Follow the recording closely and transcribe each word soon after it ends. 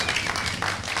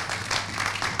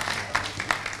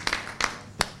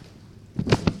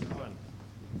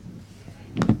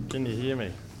Can you hear me?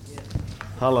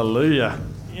 Hallelujah.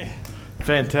 Yeah.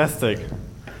 Fantastic.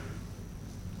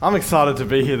 I'm excited to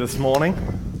be here this morning.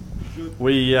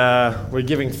 We're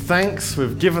giving thanks.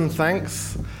 We've given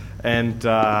thanks, and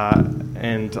I've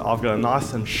got a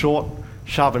nice and short,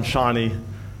 sharp and shiny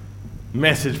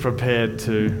message prepared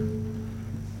to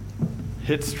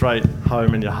hit straight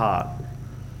home in your heart.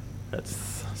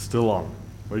 It's still on.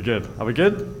 We're good. Are we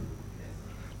good?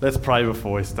 Let's pray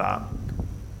before we start.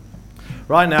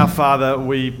 Right now, Father,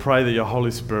 we pray that your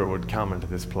Holy Spirit would come into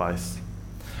this place.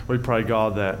 We pray,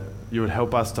 God, that you would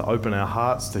help us to open our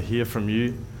hearts to hear from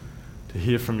you, to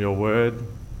hear from your word,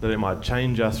 that it might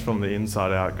change us from the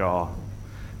inside out, God.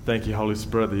 Thank you, Holy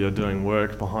Spirit, that you're doing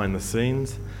work behind the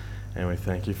scenes. And we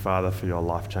thank you, Father, for your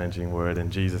life-changing word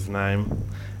in Jesus' name.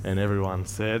 And everyone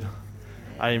said,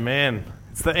 Amen.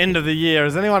 It's the end of the year.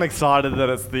 Is anyone excited that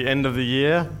it's the end of the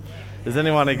year? Is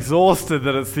anyone exhausted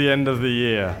that it's the end of the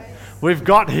year? We've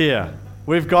got here.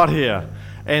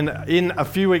 And in a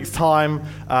few weeks' time,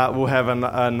 we'll have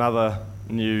another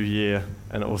new year,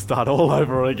 and it will start all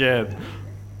over again.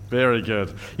 Very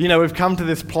good. You know, we've come to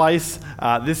this place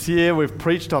this year. We've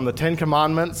preached on the 10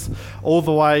 Commandments all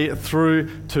the way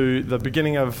through to the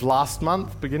beginning of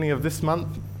this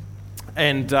month.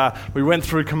 And we went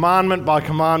through commandment by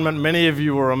commandment. Many of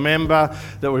you will remember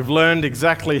that we've learned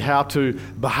exactly how to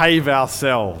behave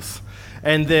ourselves.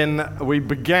 And then we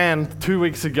began 2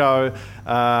 weeks ago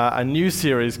a new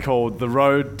series called The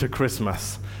Road to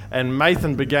Christmas. And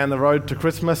Mathan began the road to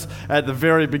Christmas at the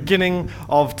very beginning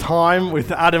of time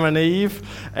with Adam and Eve.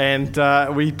 And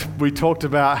we talked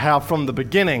about how from the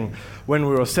beginning, when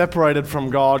we were separated from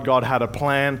God, God had a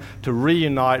plan to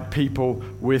reunite people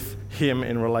with Him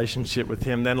in relationship with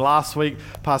Him. Then last week,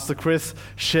 Pastor Chris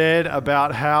shared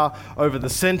about how over the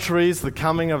centuries, the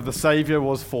coming of the Savior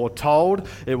was foretold.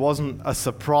 It wasn't a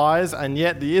surprise, and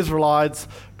yet the Israelites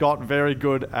got very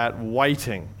good at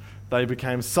waiting. They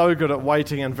became so good at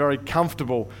waiting and very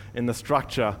comfortable in the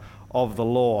structure of the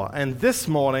law. And this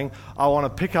morning, I want to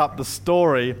pick up the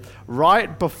story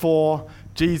right before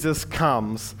Jesus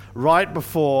comes, right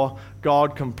before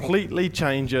God completely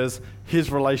changes His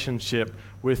relationship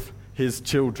with His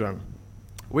children.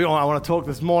 I want to talk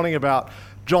this morning about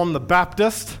John the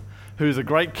Baptist, who's a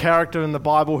great character in the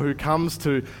Bible who comes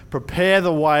to prepare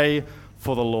the way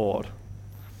for the Lord.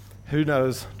 Who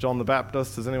knows John the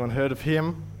Baptist? Has anyone heard of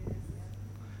him?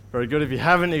 Very good. If you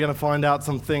haven't, you're going to find out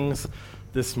some things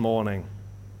this morning.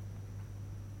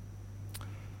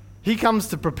 He comes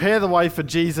to prepare the way for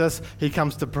Jesus. He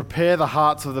comes to prepare the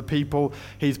hearts of the people.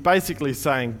 He's basically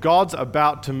saying, God's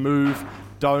about to move.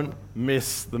 Don't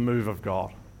miss the move of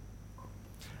God.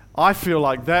 I feel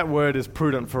like that word is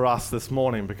prudent for us this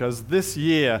morning because this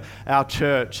year our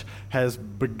church has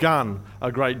begun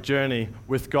a great journey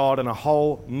with God in a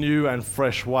whole new and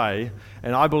fresh way.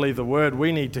 And I believe the word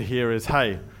we need to hear is,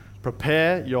 hey,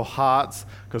 prepare your hearts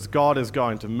because God is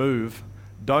going to move.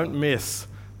 Don't miss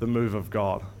the move of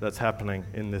God that's happening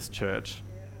in this church.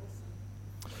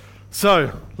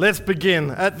 So let's begin.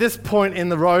 At this point in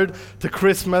the road to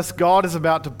Christmas, God is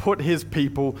about to put His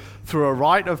people through a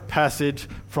rite of passage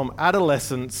from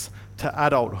adolescence to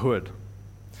adulthood.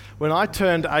 When I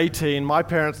turned 18, my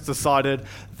parents decided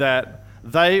that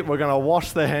they were going to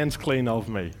wash their hands clean of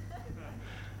me.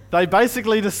 They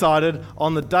basically decided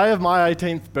on the day of my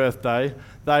 18th birthday,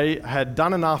 they had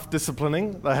done enough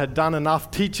disciplining, they had done enough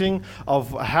teaching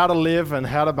of how to live and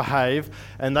how to behave,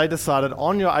 and they decided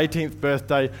on your 18th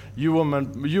birthday, you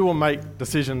will make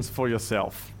decisions for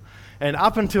yourself. And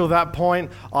up until that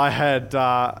point,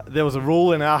 there was a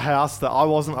rule in our house that I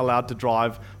wasn't allowed to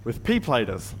drive with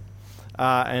P-platers.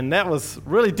 And that was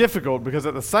really difficult because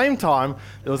at the same time,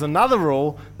 there was another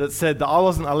rule that said that I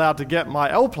wasn't allowed to get my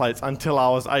L plates until I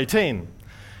was 18.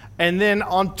 And then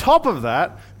on top of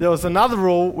that, there was another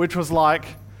rule which was like,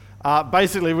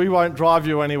 basically we won't drive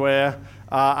you anywhere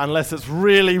unless it's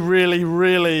really, really,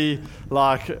 really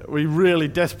like we really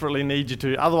desperately need you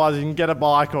to. Otherwise you can get a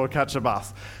bike or catch a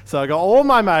bus. So I got all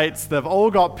my mates, they've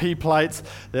all got P plates,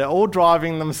 they're all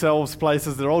driving themselves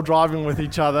places, they're all driving with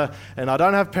each other, and I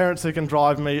don't have parents who can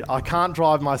drive me, I can't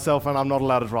drive myself and I'm not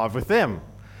allowed to drive with them.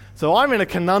 So I'm in a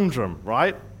conundrum,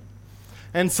 right?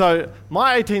 And so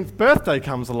my 18th birthday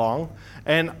comes along,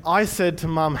 and I said to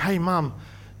Mum, hey Mum,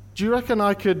 do you reckon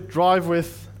I could drive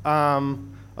with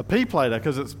a P-plater?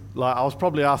 Because it's like I was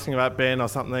probably asking about Ben or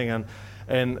something,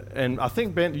 and I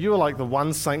think Ben, you were like the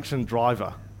one sanctioned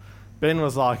driver. Ben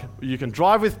was like, you can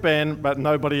drive with Ben, but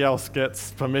nobody else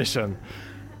gets permission.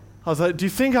 I was like, do you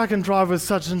think I can drive with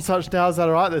such and such now? Is that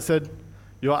all right? They said,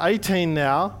 you're 18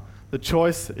 now. The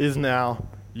choice is now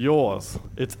yours.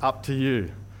 It's up to you.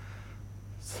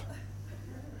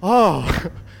 oh,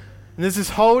 and there's this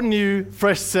whole new,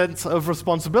 fresh sense of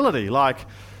responsibility. Like,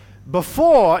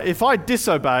 before, if I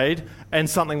disobeyed and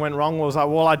something went wrong, it was like,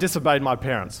 well, I disobeyed my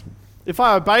parents. If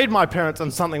I obeyed my parents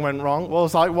and something went wrong, well,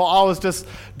 it's like, well, I was just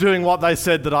doing what they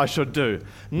said that I should do.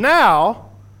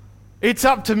 Now, it's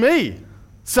up to me.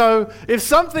 So if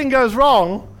something goes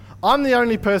wrong, I'm the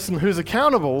only person who's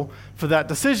accountable for that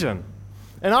decision.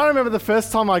 And I remember the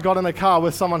first time I got in a car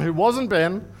with someone who wasn't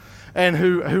Ben and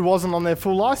who wasn't on their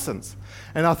full license.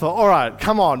 And I thought, all right,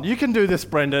 come on, you can do this,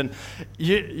 Brendan.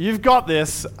 You've got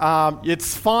this.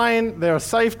 It's fine. They're a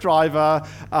safe driver.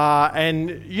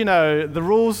 And, you know, the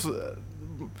rules,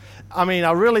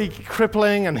 are really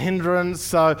crippling and hindrance.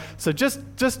 So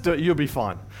just do it. You'll be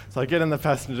fine. So I get in the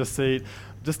passenger seat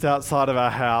just outside of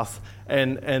our house.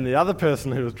 And the other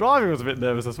person who was driving was a bit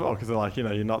nervous as well because they're like, you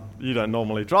know, you don't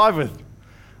normally drive with.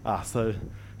 So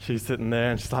she's sitting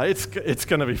there and she's like, it's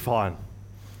going to be fine.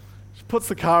 She puts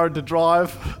the car into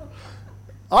drive.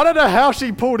 I don't know how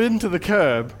she pulled into the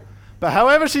curb, but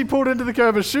however she pulled into the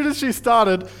curb, as soon as she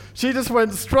started, she just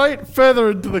went straight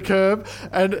further into the curb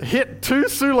and hit 2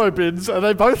 Sulo bins, and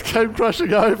they both came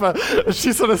crashing over. And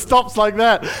she sort of stops like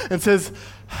that and says,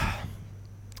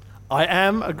 I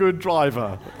am a good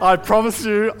driver. I promise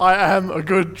you, I am a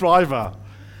good driver.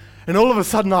 And all of a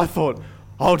sudden I thought,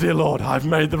 oh dear Lord, I've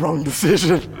made the wrong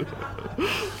decision.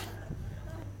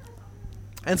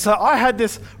 And so I had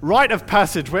this rite of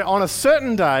passage where on a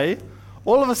certain day,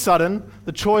 all of a sudden,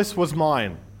 the choice was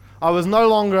mine. I was no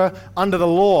longer under the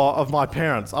law of my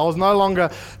parents. I was no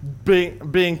longer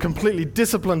being completely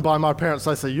disciplined by my parents.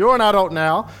 They say, you're an adult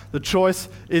now, the choice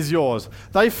is yours.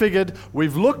 They figured,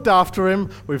 we've looked after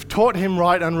him, we've taught him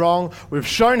right and wrong, we've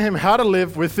shown him how to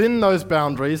live within those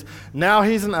boundaries. Now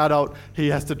he's an adult, he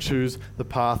has to choose the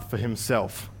path for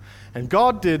himself. And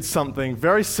God did something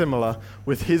very similar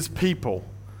with his people.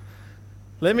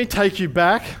 Let me take you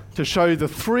back to show you the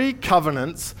 3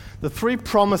 covenants, the 3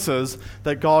 promises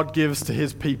that God gives to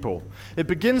his people. It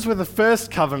begins with the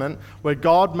first covenant where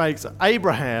God makes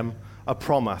Abraham a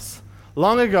promise.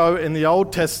 Long ago in the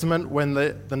Old Testament, when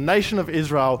the nation of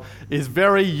Israel is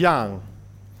very young,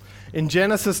 in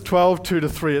Genesis 12,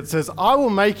 2-3, it says, I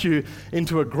will make you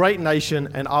into a great nation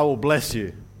and I will bless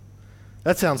you.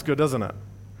 That sounds good, doesn't it?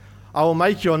 I will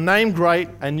make your name great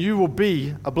and you will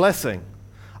be a blessing.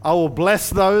 I will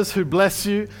bless those who bless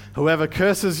you. Whoever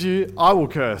curses you, I will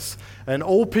curse. And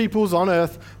all peoples on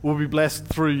earth will be blessed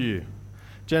through you.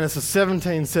 Genesis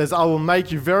 17 says, I will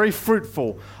make you very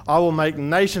fruitful. I will make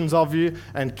nations of you,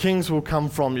 and kings will come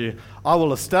from you. I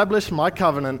will establish my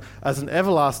covenant as an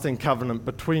everlasting covenant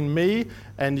between me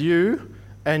and you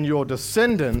and your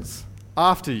descendants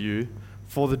after you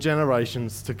for the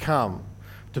generations to come,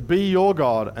 to be your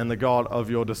God and the God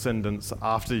of your descendants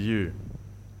after you.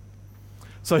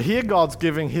 So here God's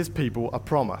giving his people a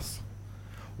promise.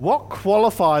 What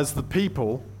qualifies the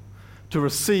people to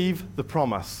receive the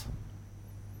promise?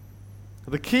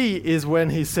 The key is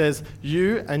when he says,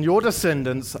 you and your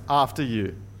descendants after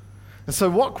you. And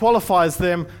so what qualifies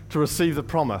them to receive the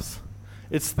promise?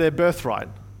 It's their birthright.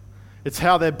 It's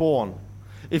how they're born.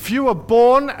 If you were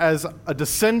born as a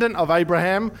descendant of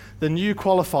Abraham, then you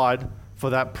qualified for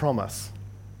that promise.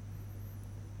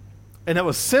 And it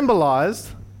was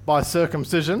symbolized by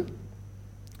circumcision,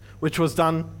 which was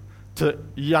done to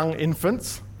young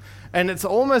infants. And it's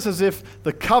almost as if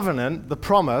the covenant, the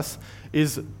promise,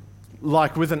 is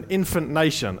like with an infant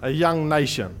nation, a young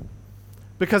nation,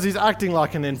 because he's acting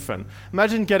like an infant.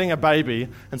 Imagine getting a baby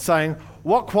and saying,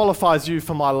 what qualifies you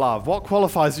for my love? What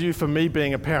qualifies you for me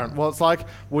being a parent? Well, it's like,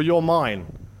 well, you're mine.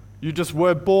 You just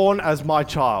were born as my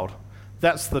child.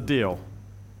 That's the deal.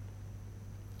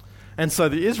 And so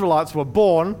the Israelites were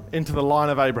born into the line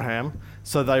of Abraham,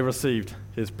 so they received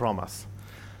his promise.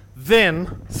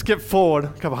 Then, skip forward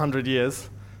a couple hundred years,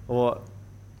 or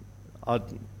I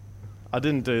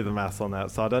didn't do the maths on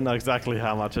that, so I don't know exactly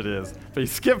how much it is. But you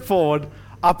skip forward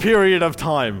a period of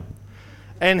time.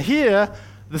 And here,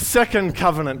 the second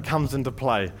covenant comes into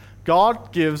play.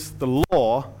 God gives the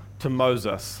law to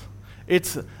Moses.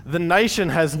 The nation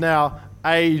has now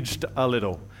aged a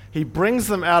little. He brings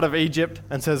them out of Egypt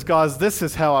and says, guys, this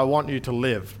is how I want you to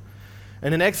live.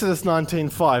 And in Exodus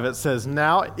 19:5 it says,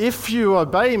 now if you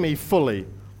obey me fully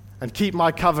and keep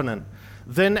my covenant,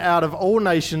 then out of all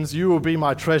nations you will be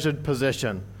my treasured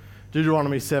possession.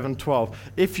 Deuteronomy 7:12.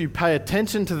 If you pay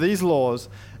attention to these laws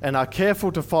and are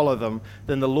careful to follow them,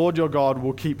 then the Lord your God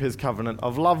will keep his covenant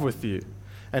of love with you.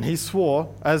 And he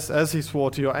swore, as he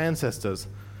swore to your ancestors.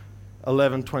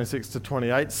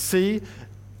 11:26-28. See,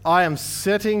 I am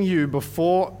setting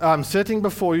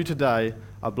before you today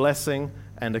a blessing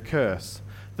and a curse.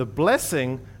 The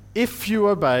blessing if you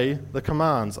obey the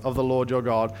commands of the Lord your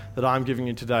God that I'm giving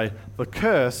you today. The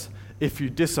curse if you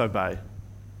disobey.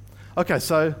 Okay,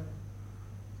 so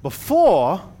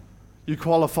before you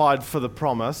qualified for the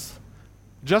promise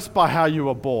just by how you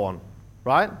were born,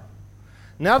 right?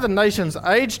 Now the nation's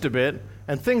aged a bit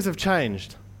and things have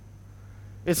changed.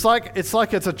 It's like it's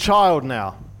a child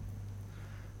now.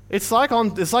 It's like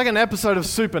an episode of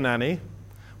Super Nanny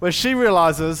where she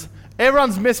realizes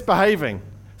everyone's misbehaving.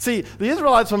 See, the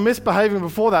Israelites were misbehaving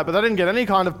before that, but they didn't get any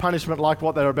kind of punishment like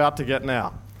what they're about to get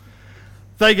now.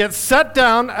 They get sat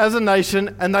down as a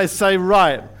nation and they say,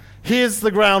 right, here's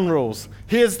the ground rules.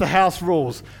 Here's the house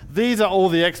rules. These are all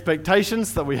the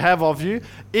expectations that we have of you.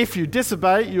 If you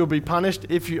disobey, you'll be punished.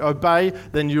 If you obey,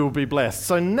 then you will be blessed.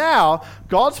 So now,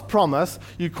 God's promise,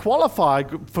 you qualify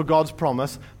for God's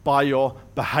promise by your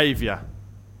behavior.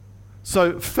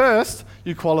 So first,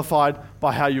 you qualified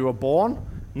by how you were born.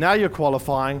 Now you're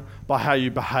qualifying by how you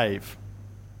behave.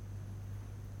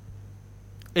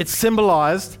 It's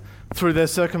symbolized through their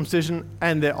circumcision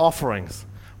and their offerings.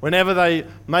 Whenever they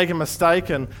make a mistake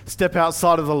and step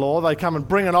outside of the law, they come and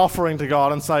bring an offering to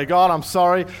God and say, God, I'm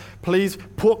sorry, please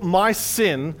put my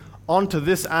sin onto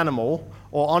this animal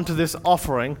or onto this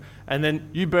offering, and then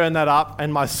you burn that up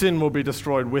and my sin will be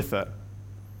destroyed with it.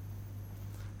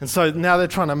 And so now they're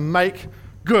trying to make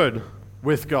good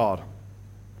with God.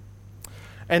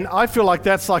 And I feel like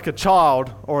that's like a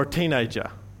child or a teenager.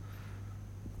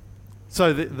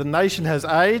 So the nation has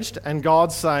aged and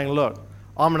God's saying, look,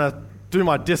 I'm going to do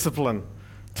my discipline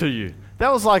to you.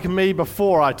 That was like me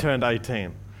before I turned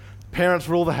 18. Parents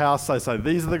rule the house. They say,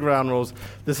 these are the ground rules.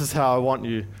 This is how I want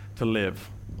you to live.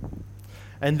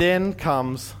 And then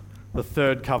comes the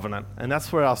third covenant. And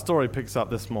that's where our story picks up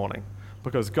this morning.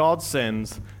 Because God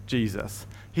sends Jesus.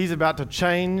 He's about to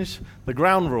change the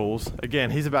ground rules.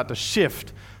 Again, he's about to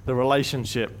shift the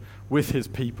relationship with his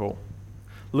people.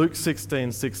 Luke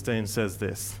 16:16 says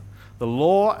this, the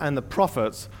law and the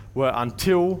prophets were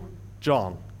until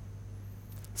John.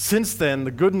 Since then,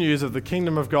 the good news of the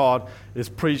kingdom of God is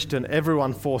preached and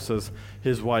everyone forces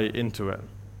his way into it.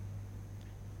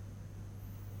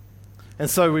 And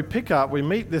so we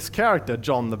meet this character,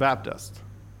 John the Baptist.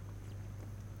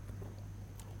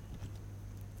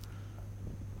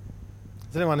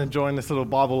 Is anyone enjoying this little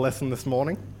Bible lesson this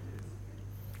morning?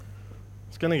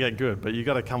 It's going to get good, but you've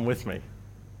got to come with me.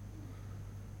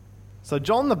 So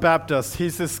John the Baptist,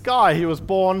 he's this guy. He was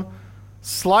born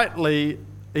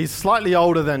he's slightly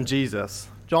older than Jesus.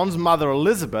 John's mother,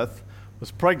 Elizabeth,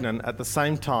 was pregnant at the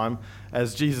same time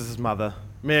as Jesus' mother,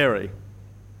 Mary.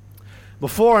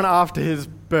 Before and after his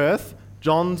birth,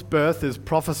 John's birth is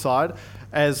prophesied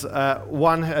as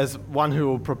one who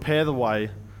will prepare the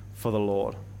way for the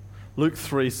Lord. Luke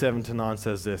 3:7-9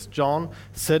 says this, John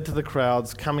said to the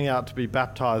crowds coming out to be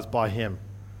baptized by him,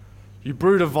 you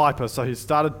brood of vipers. So he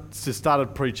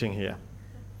started preaching here.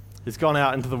 He's gone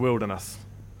out into the wilderness.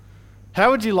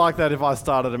 How would you like that if I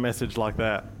started a message like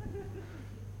that?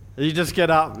 You just get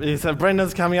up, he said,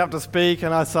 Brendan's coming up to speak,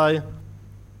 and I say,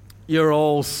 you're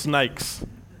all snakes.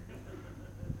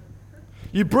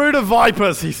 You brood of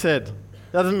vipers, he said.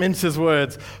 Doesn't mince his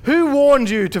words. Who warned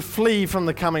you to flee from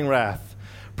the coming wrath?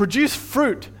 Produce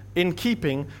fruit in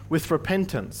keeping with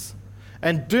repentance.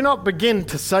 And do not begin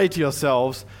to say to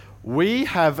yourselves, we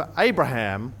have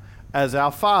Abraham as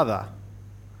our father.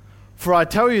 For I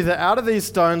tell you that out of these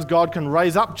stones God can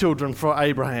raise up children for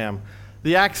Abraham.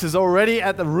 The axe is already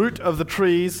at the root of the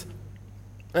trees,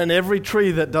 and every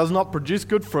tree that does not produce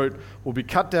good fruit will be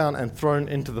cut down and thrown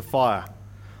into the fire.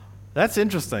 That's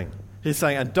interesting. He's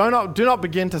saying, and do not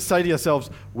begin to say to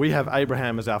yourselves, we have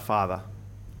Abraham as our father.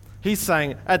 He's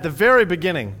saying, at the very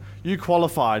beginning, you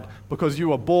qualified because you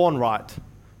were born right,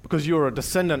 because you were a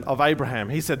descendant of Abraham.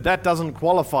 He said that doesn't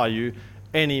qualify you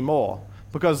anymore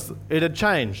because it had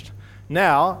changed.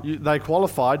 Now they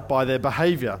qualified by their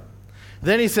behavior.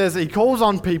 Then he says he calls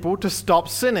on people to stop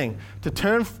sinning, to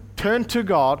turn to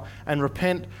God and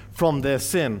repent from their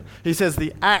sin. He says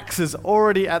the axe is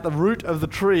already at the root of the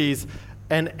trees,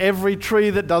 and every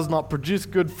tree that does not produce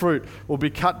good fruit will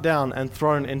be cut down and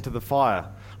thrown into the fire.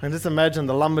 And just imagine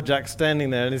the lumberjack standing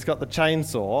there, and he's got the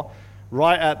chainsaw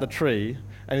right at the tree,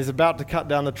 and he's about to cut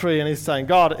down the tree, and he's saying,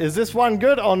 God, is this one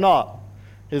good or not?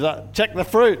 He's like, check the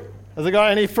fruit. Has it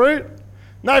got any fruit?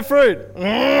 No fruit.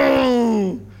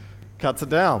 Cuts it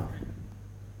down.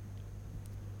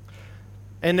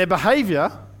 And their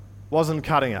behavior wasn't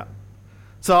cutting it.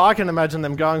 So I can imagine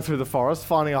them going through the forest,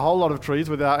 finding a whole lot of trees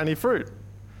without any fruit.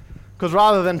 Because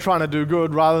rather than trying to do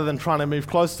good, rather than trying to move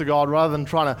close to God, rather than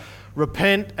trying to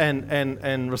repent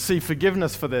and receive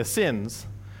forgiveness for their sins,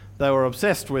 They were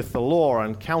obsessed with the law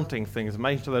and counting things,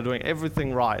 making sure they're doing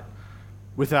everything right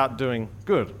without doing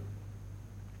good.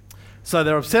 So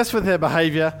they're obsessed with their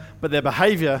behavior, but their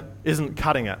behavior isn't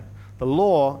cutting it. The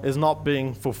law is not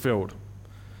being fulfilled.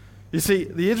 You see,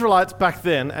 the Israelites back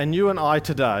then, and you and I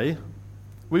today,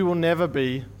 we will never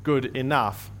be good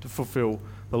enough to fulfill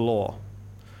the law.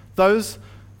 Those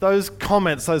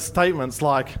comments, those statements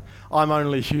like, I'm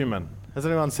only human. Has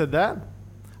anyone said that?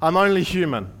 I'm only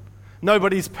human.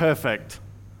 Nobody's perfect.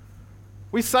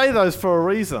 We say those for a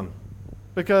reason,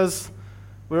 because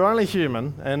we're only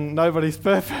human and nobody's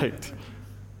perfect.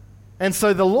 And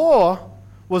so the law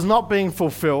was not being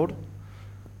fulfilled.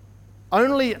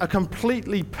 Only a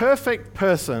completely perfect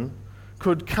person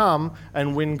could come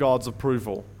and win God's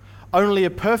approval. Only a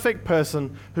perfect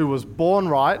person who was born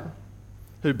right,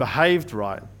 who behaved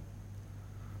right,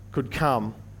 could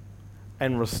come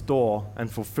and restore and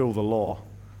fulfill the law.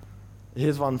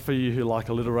 Here's one for you who like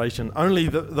alliteration.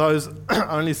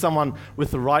 Only someone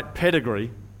with the right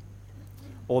pedigree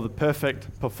or the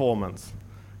perfect performance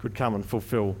could come and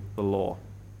fulfill the law.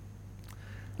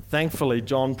 Thankfully,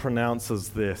 John pronounces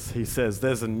this. He says,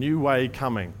 there's a new way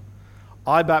coming.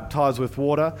 I baptize with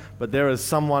water, but there is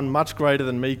someone much greater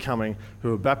than me coming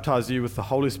who will baptize you with the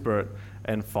Holy Spirit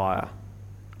and fire.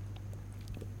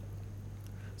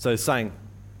 So he's saying,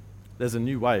 there's a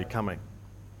new way coming.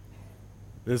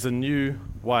 There's a new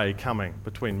way coming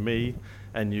between me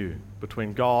and you,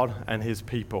 between God and his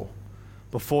people.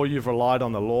 Before you've relied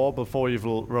on the law, before you've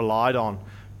relied on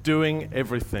doing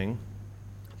everything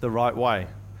the right way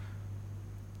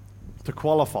to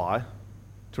qualify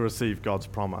to receive God's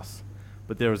promise.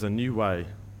 But there is a new way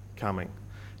coming.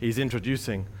 He's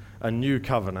introducing a new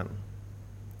covenant.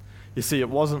 You see, it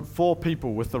wasn't for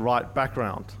people with the right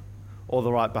background or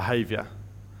the right behavior.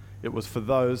 It was for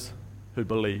those who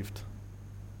believed.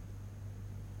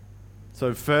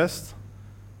 So first,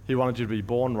 he wanted you to be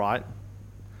born right.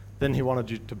 Then he wanted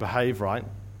you to behave right.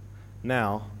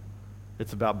 Now,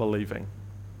 it's about believing.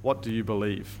 What do you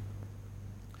believe?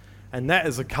 And that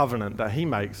is a covenant that he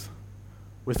makes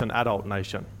with an adult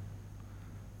nation.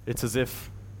 It's as if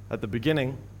at the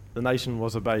beginning, the nation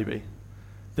was a baby.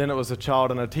 Then it was a child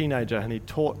and a teenager, and he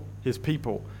taught his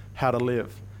people how to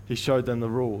live. He showed them the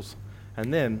rules.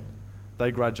 And then they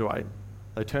graduate.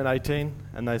 They turn 18,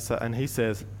 and he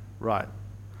says, right,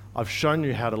 I've shown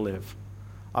you how to live.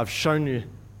 I've shown you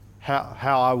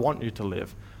how I want you to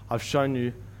live. I've shown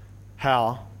you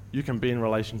how you can be in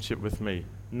relationship with me.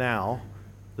 Now,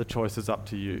 the choice is up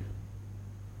to you.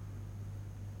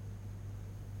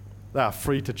 They are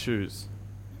free to choose.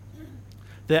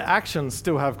 Their actions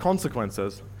still have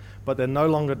consequences, but they're no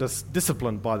longer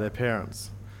disciplined by their parents.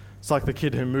 It's like the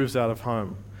kid who moves out of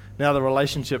home. Now the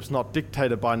relationship's not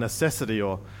dictated by necessity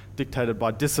or dictated by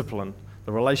discipline.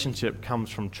 The relationship comes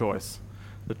from choice.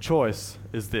 The choice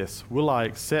is this: will I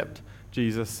accept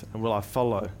Jesus and will I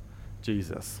follow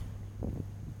Jesus?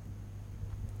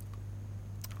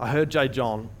 I heard J.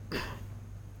 John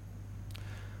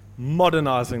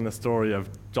modernizing the story of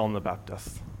John the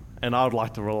Baptist, and I would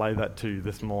like to relay that to you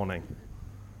this morning.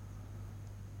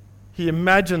 He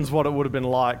imagines what it would have been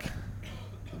like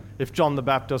if John the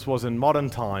Baptist was in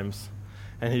modern times,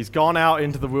 and he's gone out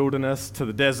into the wilderness, to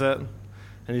the desert,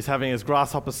 and he's having his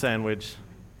grasshopper sandwich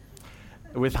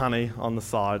with honey on the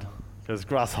side, because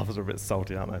grasshoppers are a bit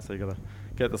salty, aren't they? So you've got to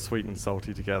get the sweet and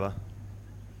salty together.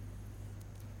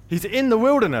 He's in the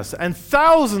wilderness, and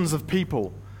thousands of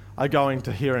people are going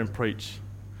to hear him preach.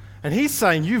 And he's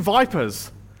saying, you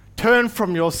vipers, turn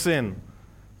from your sin,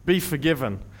 be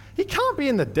forgiven. He can't be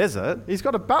in the desert. He's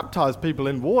got to baptize people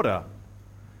in water.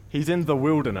 He's in the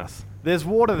wilderness. There's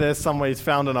water there somewhere. He's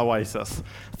found an oasis.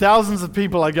 Thousands of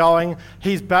people are going.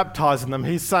 He's baptizing them.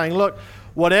 He's saying, look,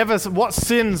 what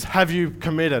sins have you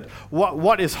committed?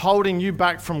 What is holding you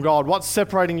back from God? What's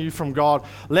separating you from God?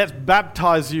 Let's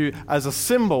baptize you as a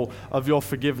symbol of your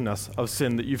forgiveness of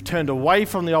sin, that you've turned away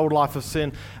from the old life of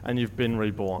sin and you've been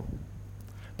reborn.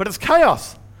 But it's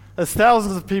chaos. There's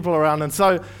thousands of people around, and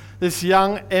so this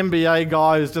young MBA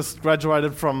guy who's just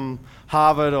graduated from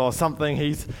Harvard or something,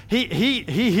 he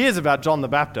hears about John the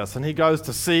Baptist, and he goes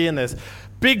to see, and there's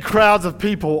big crowds of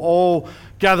people all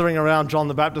gathering around John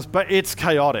the Baptist, but it's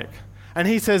chaotic. And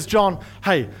he says, John,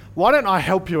 hey, why don't I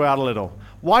help you out a little?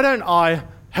 Why don't I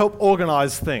help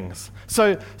organize things?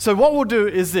 So what we'll do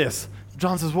is this.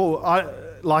 John says, well,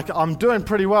 I'm doing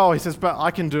pretty well. He says, but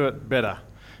I can do it better.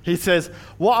 He says,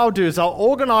 what I'll do is I'll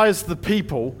organize the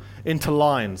people into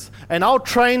lines, and I'll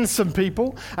train some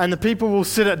people, and the people will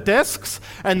sit at desks,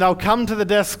 and they'll come to the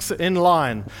desks in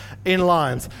lines.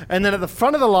 And then at the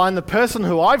front of the line, the person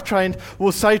who I've trained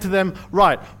will say to them,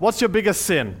 right, what's your biggest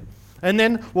sin? And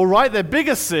then we'll write their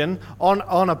biggest sin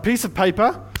on a piece of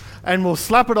paper, and we'll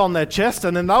slap it on their chest,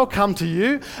 and then they'll come to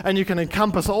you, and you can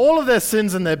encompass all of their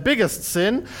sins in their biggest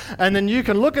sin, and then you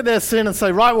can look at their sin and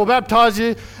say, right, we'll baptize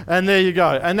you, and there you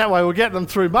go. And that way we'll get them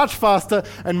through much faster,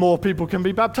 and more people can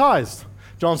be baptized.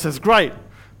 John says, great,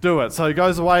 do it. So he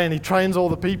goes away and he trains all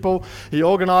the people, he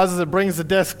organizes it, brings the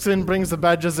desks in, brings the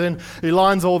badges in, he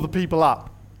lines all the people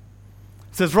up.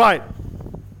 He says, right,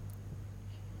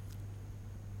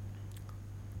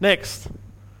 next,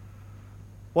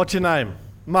 what's your name?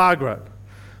 Margaret.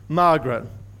 Margaret.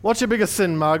 What's your biggest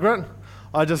sin, Margaret?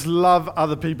 I just love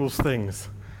other people's things.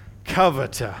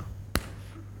 Coveter.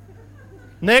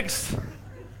 Next,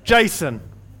 Jason.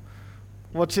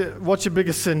 What's your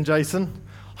biggest sin, Jason?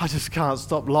 I just can't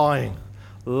stop lying.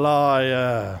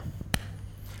 Liar.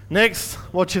 Next,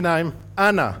 what's your name?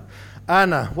 Anna.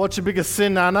 Anna. What's your biggest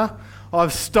sin, Anna?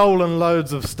 I've stolen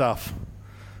loads of stuff.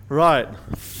 Right.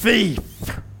 Thief.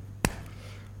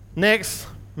 Next,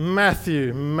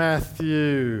 Matthew.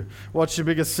 Matthew. What's your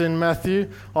biggest sin, Matthew?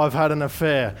 I've had an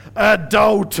affair.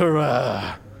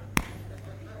 Adulterer.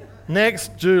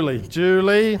 Next, Julie.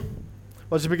 Julie.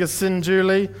 What's your biggest sin,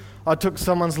 Julie? I took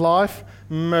someone's life.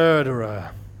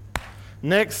 Murderer.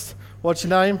 Next, what's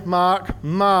your name? Mark.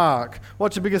 Mark.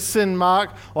 What's your biggest sin, Mark?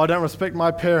 I don't respect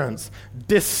my parents.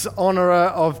 Dishonorer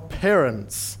of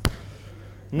parents.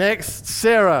 Next,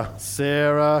 Sarah.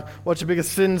 Sarah. What's your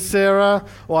biggest sin, Sarah?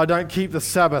 I don't keep the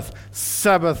Sabbath.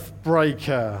 Sabbath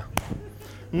breaker.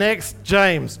 Next,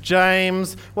 James.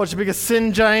 James. What's your biggest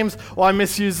sin, James? I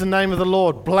misuse the name of the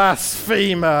Lord.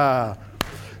 Blasphemer.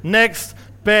 Next,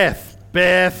 Beth.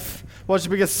 Beth. What's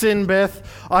your biggest sin,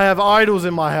 Beth? I have idols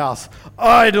in my house.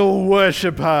 Idol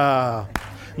worshipper.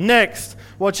 Next,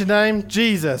 what's your name?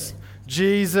 Jesus.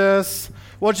 Jesus.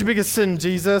 What's your biggest sin,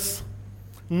 Jesus?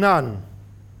 None.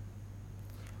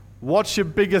 What's your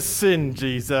biggest sin,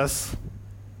 Jesus?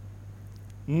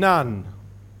 None.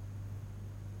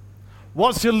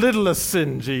 What's your littlest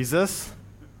sin, Jesus?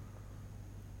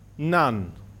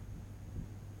 None.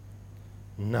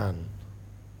 None.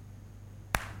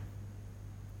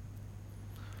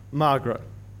 Margaret,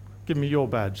 give me your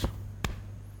badge.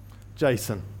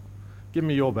 Jason, give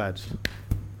me your badge.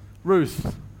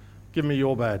 Ruth, give me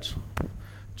your badge.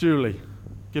 Julie,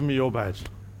 give me your badge.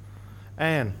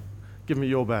 Anne, give me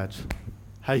your badge.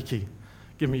 Heike,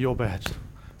 give me your badge.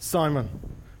 Simon,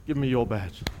 give me your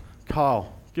badge.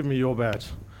 Kyle, give me your badge.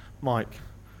 Mike,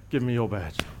 give me your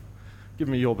badge. Give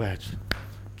me your badge.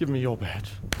 Give me your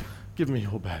badge. Give me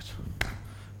your badge.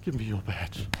 Give me your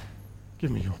badge.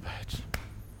 Give me your badge.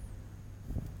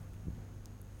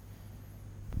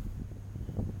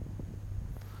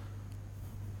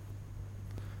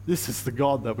 This is the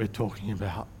God that we're talking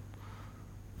about.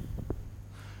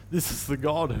 This is the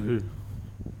God who,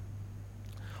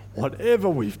 whatever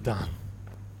we've done,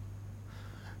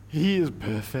 He is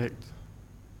perfect.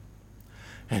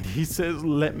 And He says,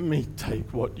 let me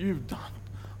take what you've done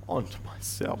onto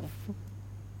myself.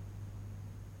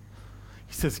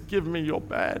 He says, give me your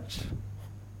badge.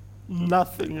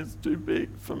 Nothing is too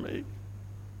big for me.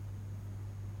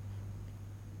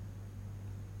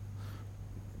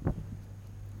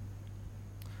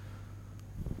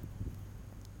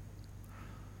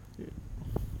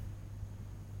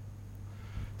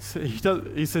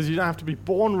 He says you don't have to be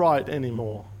born right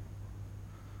anymore.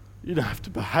 You don't have to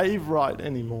behave right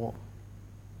anymore.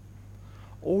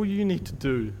 All you need to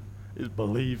do is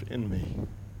believe in me.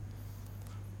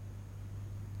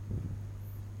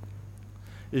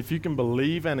 If you can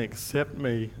believe and accept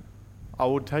me, I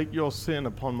will take your sin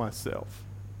upon myself.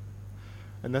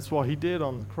 And that's what He did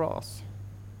on the cross.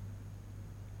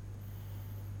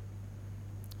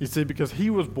 You see, because He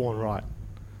was born right.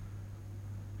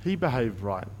 He behaved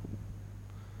right.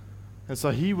 And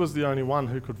so He was the only one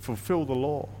who could fulfill the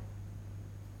law.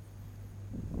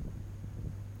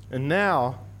 And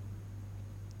now,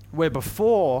 where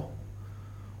before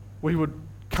we would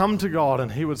come to God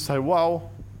and He would say,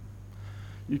 well,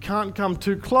 you can't come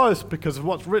too close because of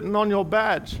what's written on your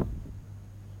badge.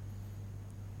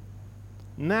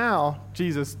 Now,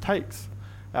 Jesus takes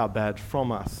our badge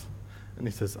from us and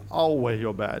He says, I'll wear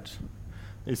your badge.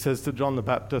 He says to John the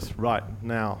Baptist, right,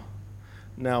 now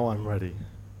I'm ready.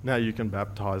 Now you can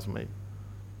baptize me.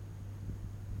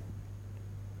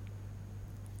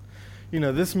 You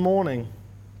know, this morning,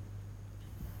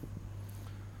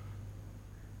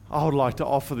 I would like to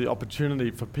offer the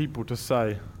opportunity for people to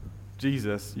say,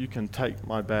 Jesus, you can take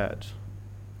my badge.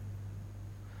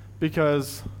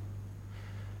 Because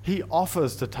He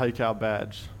offers to take our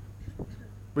badge,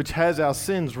 which has our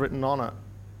sins written on it.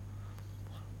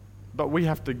 But we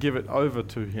have to give it over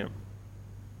to Him.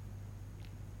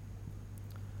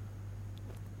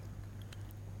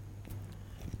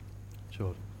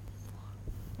 Sure.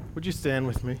 Would you stand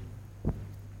with me?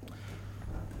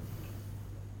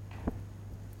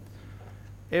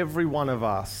 Every one of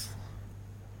us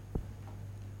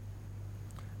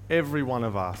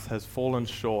has fallen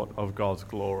short of God's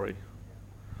glory,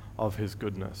 of His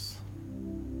goodness.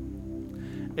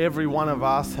 Every one of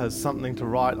us has something to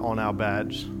write on our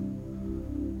badge.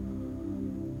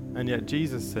 And yet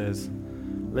Jesus says,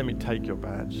 let me take your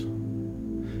badge.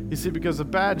 You see, because the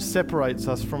badge separates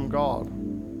us from God.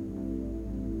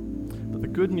 But the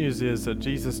good news is that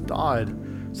Jesus died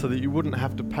so that you wouldn't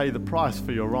have to pay the price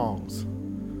for your wrongs.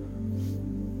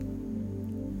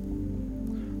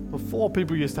 Before,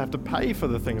 people used to have to pay for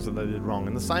the things that they did wrong.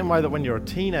 In the same way that when you're a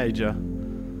teenager,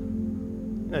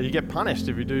 you get punished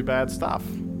if you do bad stuff.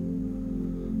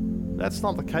 That's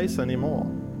not the case anymore.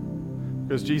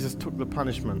 Because Jesus took the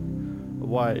punishment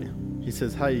away. He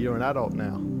says, hey, you're an adult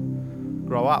now.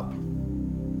 Grow up.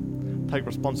 Take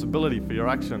responsibility for your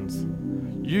actions.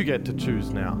 You get to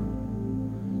choose now.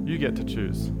 You get to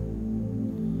choose.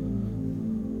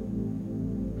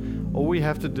 All we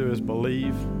have to do is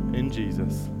believe in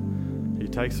Jesus. He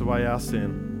takes away our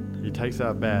sin. He takes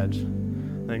our badge.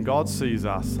 Then God sees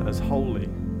us as holy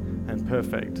and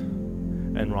perfect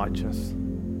and righteous.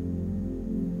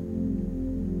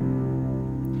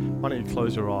 Why don't you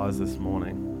close your eyes this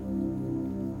morning?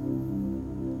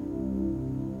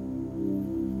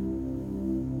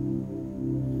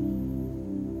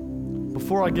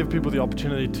 Before I give people the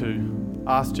opportunity to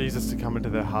ask Jesus to come into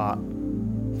their heart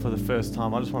for the first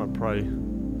time, I just want to pray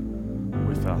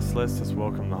with us. Let's just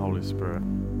welcome the Holy Spirit.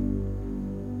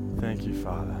 Thank you,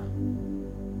 Father.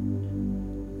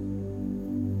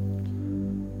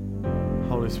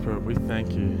 Holy Spirit, we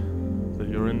thank you that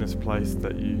you're in this place,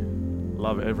 that you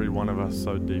love every one of us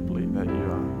so deeply, that you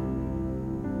are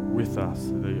with us,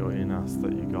 that you're in us,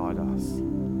 that you guide us.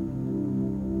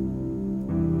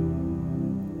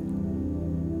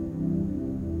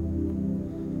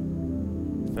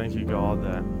 Thank you, God,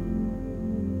 that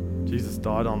Jesus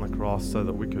died on the cross so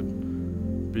that we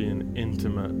could be in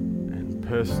intimate and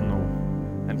personal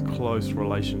and close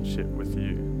relationship with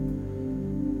you.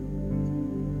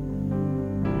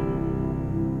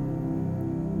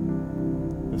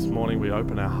 This morning we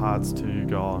open our hearts to you,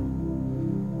 God.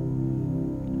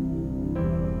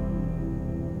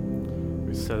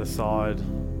 We set aside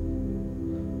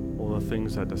all the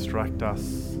things that distract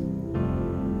us,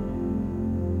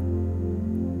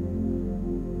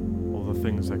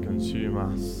 things that consume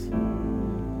us.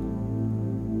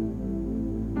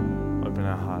 Open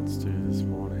our hearts to you this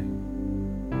morning.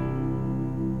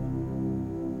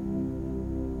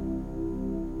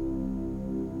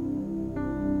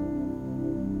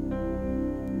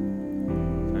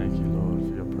 Thank you, Lord,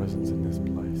 for your presence in this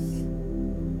place.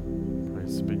 Pray,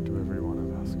 speak to every one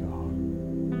of us, God.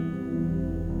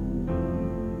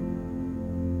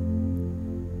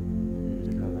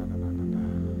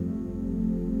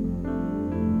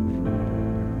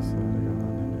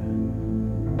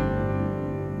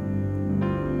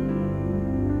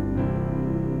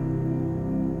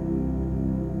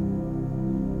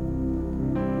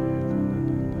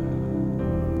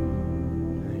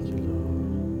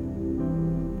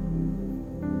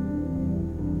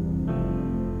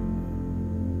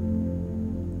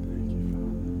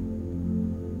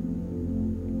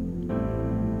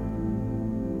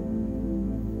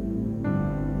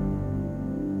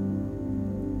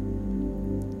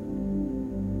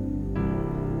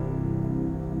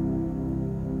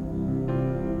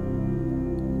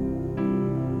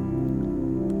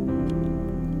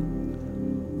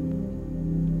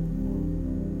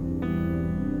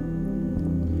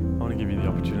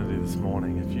 This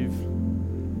morning, if you've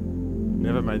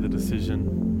never made the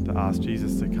decision to ask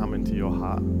Jesus to come into your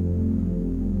heart,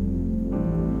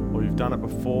 or you've done it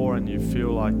before and you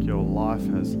feel like your life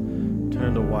has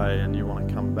turned away and you want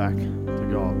to come back to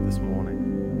God this morning,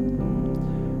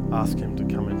 ask Him to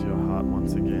come into your heart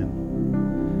once again.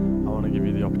 I want to give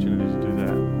you the opportunity to do that.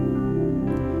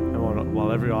 And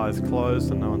while every eye is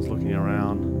closed and no one's looking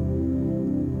around,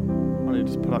 why don't you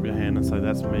just put up your hand and say,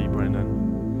 that's me, Brendan.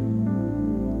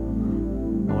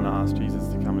 I want to ask Jesus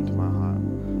to come into my heart.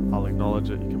 I'll acknowledge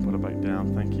it. You can put it back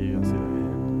down. Thank you. I see that hand.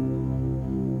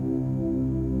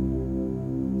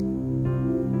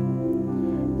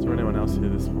 Is there anyone else here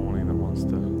this morning that wants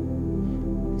to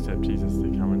accept Jesus to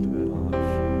come into their life?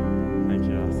 Thank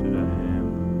you. I see that hand.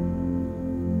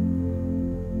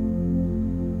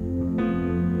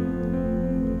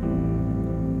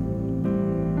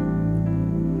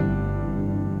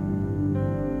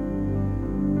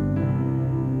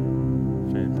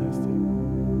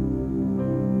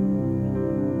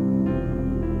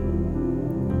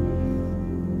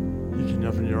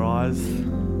 eyes.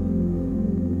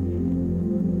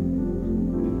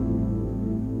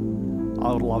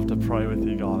 I would love to pray with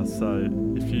you guys, so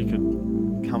if you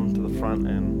could come to the front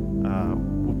and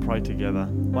we'll pray together.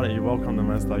 Why don't you welcome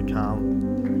them as they come?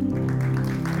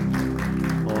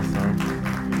 Awesome.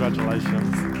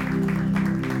 Congratulations.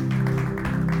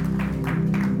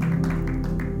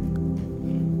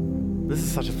 This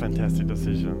is such a fantastic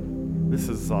decision. This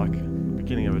is like the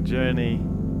beginning of a journey.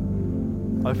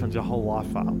 Opens your whole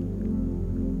life up.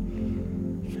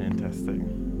 Fantastic.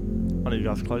 Why don't you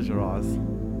guys close your eyes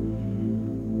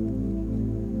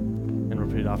and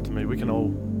repeat after me. We can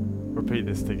all repeat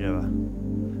this together.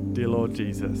 Dear Lord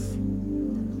Jesus,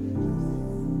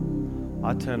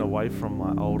 I turn away from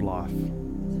my old life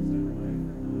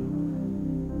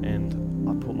and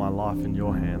I put my life in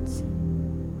your hands.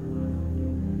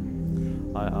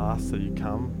 I ask that you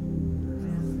come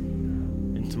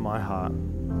into my heart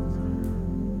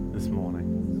this morning.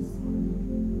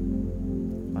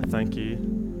 I thank you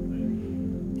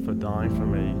for dying for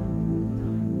me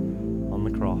on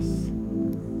the cross.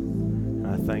 And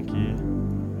I thank you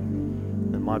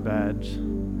that my badge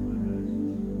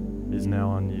is now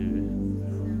on you.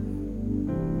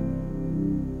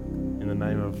 In the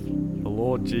name of the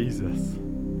Lord Jesus,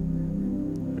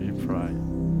 we pray.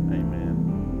 Amen.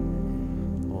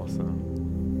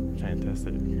 Awesome.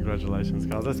 Fantastic. Congratulations,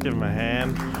 guys. Let's give them a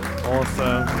hand.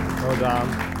 Awesome. Well done.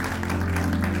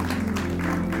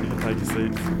 You can take your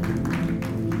seats.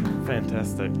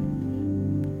 Fantastic.